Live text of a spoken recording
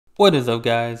What is up,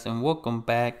 guys, and welcome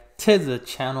back to the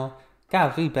channel.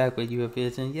 Guys, we back with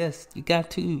Eurovision. Yes, you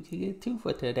get two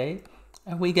for today.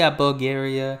 And we got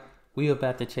Bulgaria. We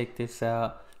about to check this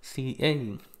out.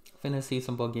 Finna see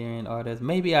some Bulgarian artists.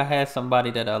 Maybe I had somebody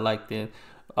that I liked in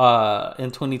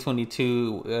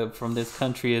 2022 from this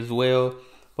country as well.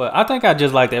 But I think I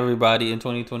just liked everybody in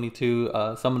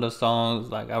 2022. Some of the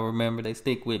songs, like I remember, they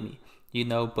stick with me, you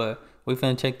know. But we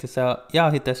finna check this out.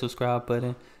 Y'all hit that subscribe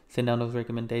button. Send down those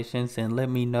recommendations and let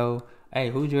me know, hey,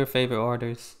 who's your favorite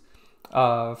artist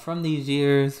from these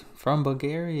years from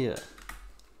Bulgaria?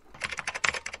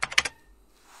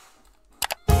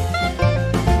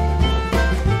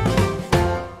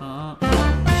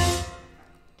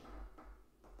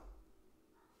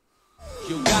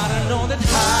 You gotta know that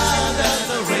harder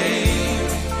the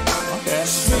rain. Okay.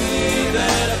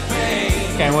 Sweeter the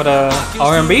pain. Came with a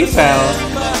R&B sound.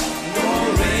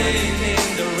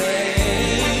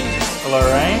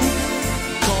 Lorraine?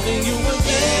 Calling you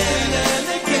again and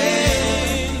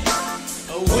again,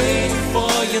 waiting for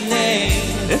your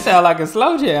name. This sound like a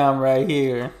slow jam right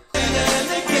here. And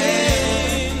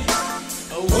again,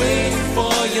 waiting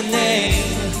for your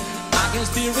name. I can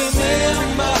still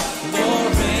remember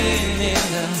Lorraine.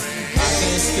 I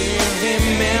can still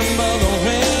remember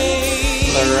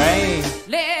Lorraine. Lorraine.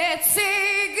 Let's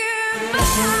say goodbye.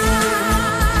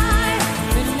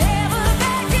 We'll never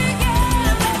back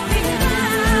again, but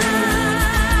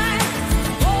tonight.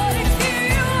 What if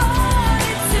you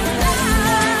wanted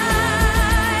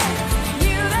tonight?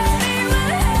 You don't see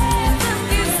what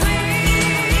happened this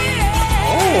way.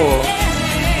 Oh.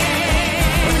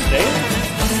 What's that?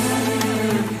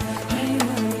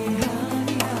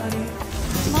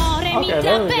 Okay,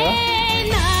 there we go.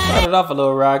 Started off a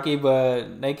little rocky,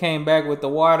 but they came back with the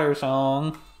water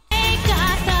song.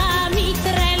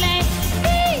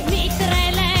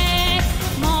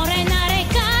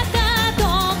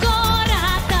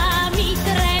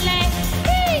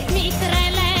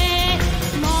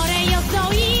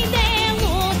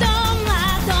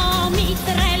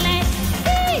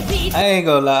 I ain't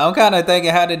gonna lie, I'm kind of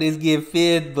thinking, how did this get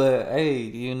fit? But hey,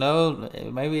 you know,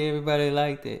 maybe everybody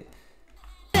liked it.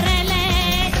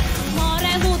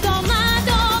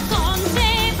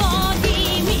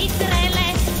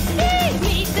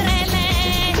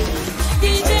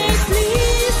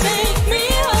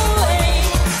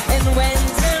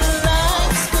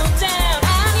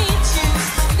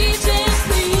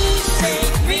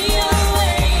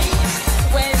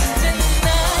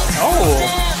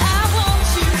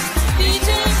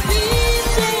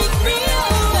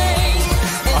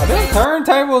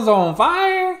 Turntables on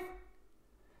fire?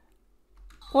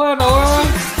 What in the world?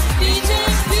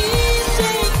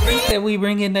 He said we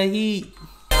bring in the heat.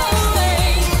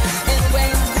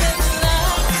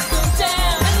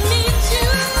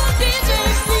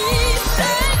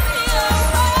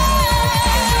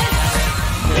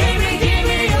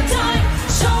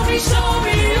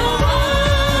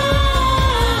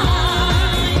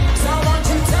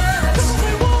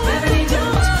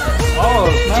 Oh,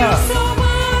 snap.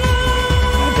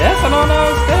 Dancing on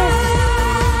those steps.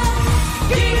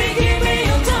 Give me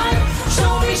your time.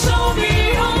 Show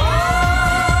me your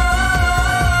mind.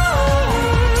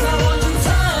 I want your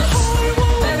touch.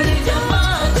 Baby, your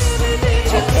mind.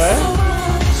 Okay.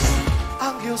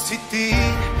 Ангел си ти,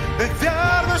 не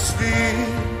вярваш ли?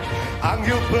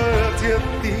 Ангел пътят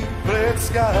ти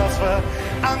предсказва.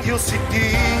 Ангел си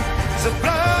ти,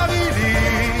 забрави ли?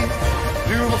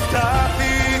 Любовта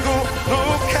ти го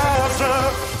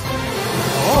доказва.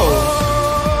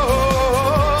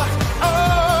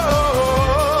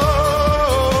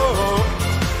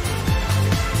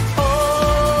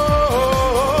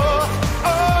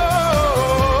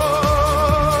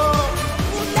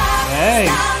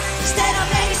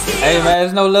 Hey man,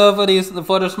 there's no love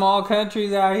for the small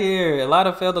countries out here. A lot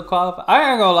of failed to qualify.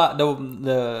 I ain't gonna lie,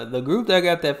 the group that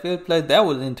got that fifth place, that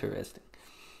was interesting.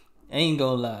 I ain't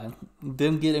gonna lie,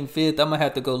 them getting fifth, I'm gonna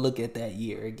have to go look at that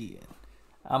year again.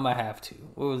 I'm gonna have to.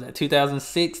 What was that?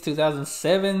 2006,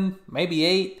 2007, maybe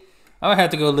 8. I'm gonna have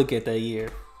to go look at that year.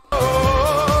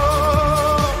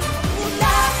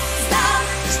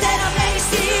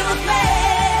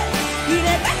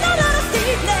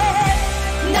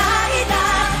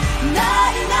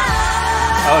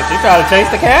 Oh, she tried to chase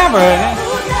the camera.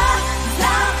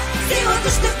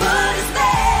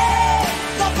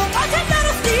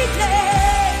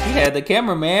 She had the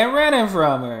cameraman running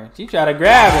from her. She tried to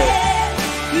grab it.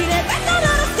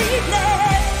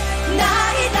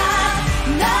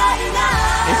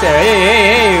 He said,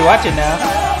 hey, watch it now.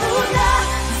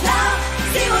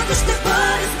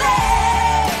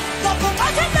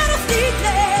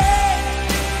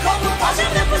 Come on,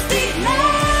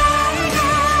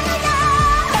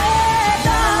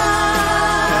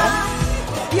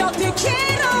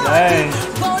 Dang.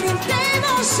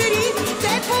 Volontairement chérie,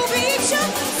 t'es pour bichon,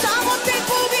 ça va t'es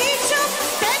pour bichon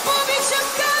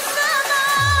comme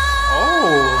maman.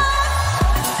 Oh.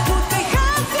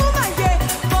 Utehatu maje,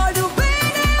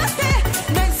 polubene te,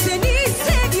 men se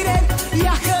nisi direm,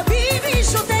 ja habibi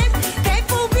šotem, t'es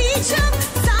pour bichon,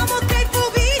 samo t'es pour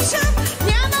bichon,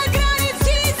 няма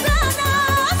граници за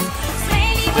нас.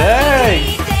 Dang.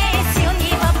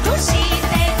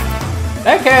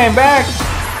 That came back.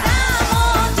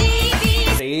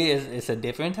 See, it's a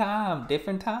different time.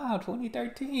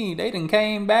 2013. They done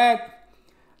came back.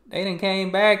 And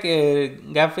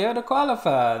got failed to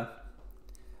qualify.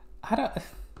 I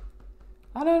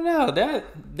don't know. That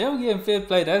them getting fifth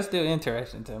place, that's still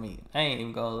interesting to me. I ain't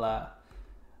even gonna lie.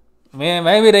 Man,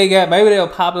 maybe they were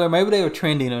popular, maybe they were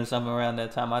trending or something around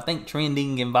that time. I think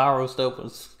trending and viral stuff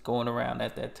was going around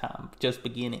at that time, just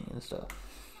beginning and stuff.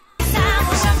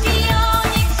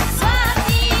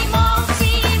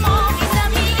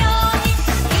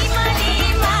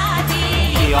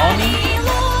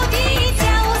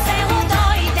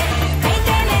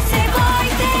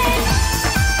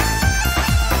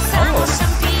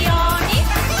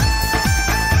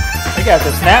 They got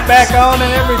the snapback on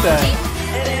and everything.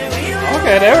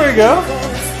 Okay, there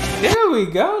we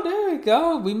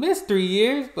go. We missed 3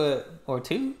 years, or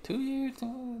 2 years,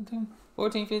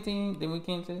 14, 15, then we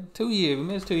came to 2 years. We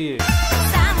missed 2 years.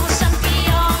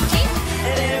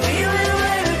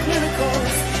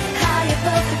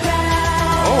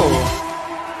 Oh.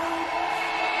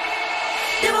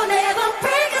 They will never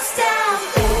break us down.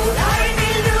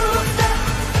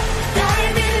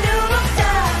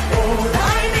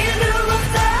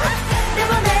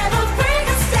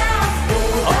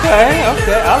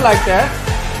 Okay, I like that.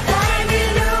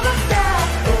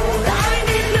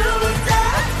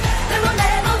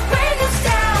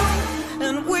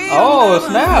 Oh,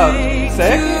 snap.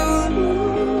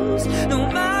 Second. No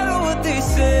matter what they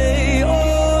say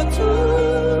or do,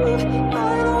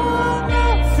 I don't want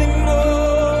nothing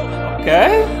more.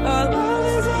 Okay. Our love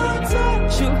is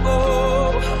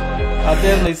untouchable. I've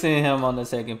definitely seen him on the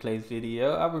second place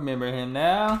video. I remember him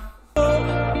now.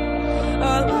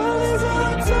 Our love is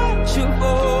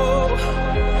untouchable.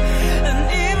 And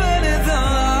even if the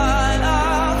line I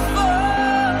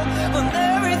fall, when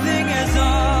everything is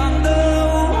on the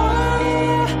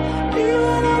wire,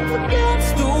 even up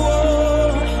against the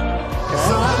wall.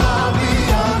 So I'll be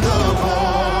on the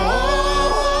walls,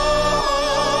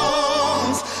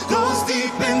 goes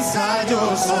deep inside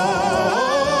your soul.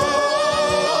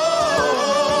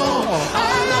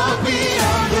 I'll be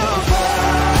on the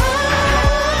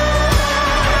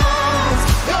walls,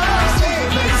 goes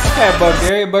deep inside.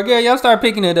 Okay, Bulgaria, y'all start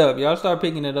picking it up. Y'all start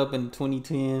picking it up in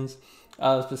 2010s,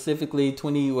 specifically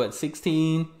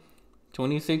 2016.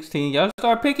 Y'all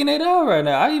start picking it up right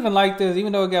now. I even like this,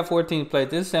 even though it got 14th place.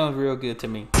 This sounds real good to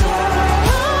me.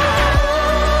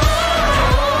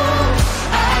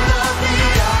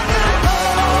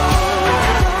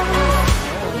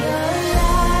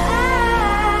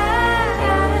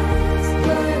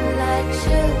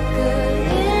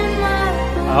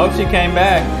 I hope she came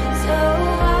back.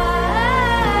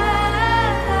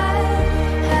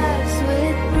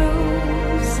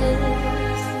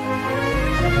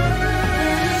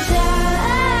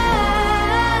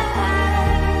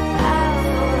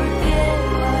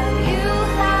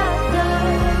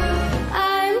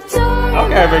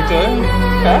 Okay, Victoria.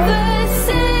 Okay.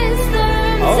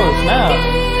 Oh, snap.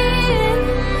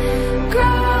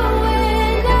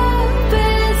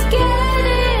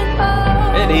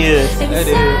 It is.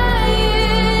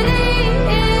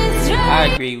 I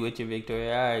agree with you,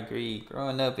 Victoria. I agree.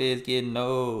 Growing up is getting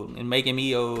old and making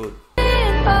me old.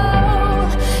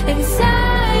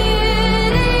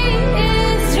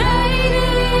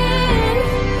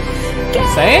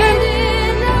 Saying?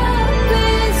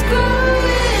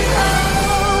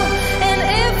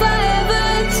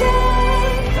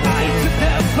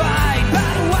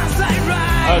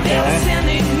 Okay.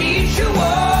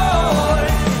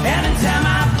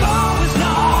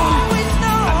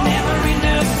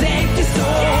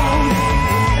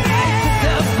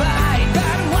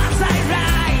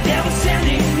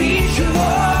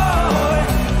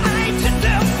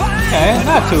 Okay,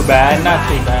 not too bad.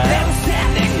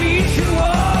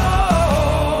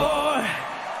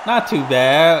 Not too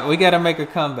bad. We gotta make a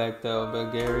comeback though,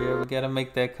 Bulgaria. We gotta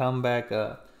make that comeback.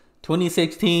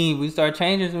 2016, we start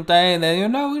changing some things,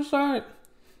 and we start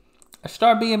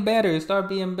being better.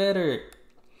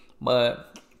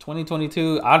 But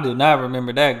 2022, I do not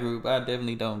remember that group. I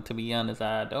definitely don't. To be honest,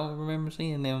 I don't remember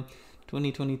seeing them.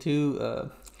 2022.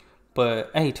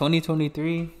 But hey,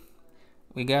 2023,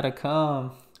 we gotta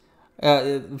come.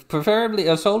 Preferably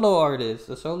a solo artist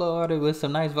with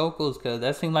some nice vocals, because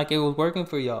that seemed like it was working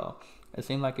for y'all. It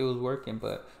seemed like it was working,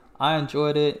 but I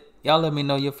enjoyed it. Y'all let me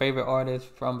know your favorite artist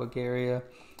from Bulgaria.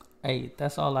 Hey,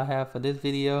 that's all I have for this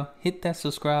video. Hit that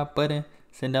subscribe button,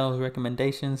 send down those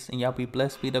recommendations, and y'all be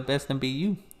blessed, be the best, and be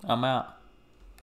you. I'm out.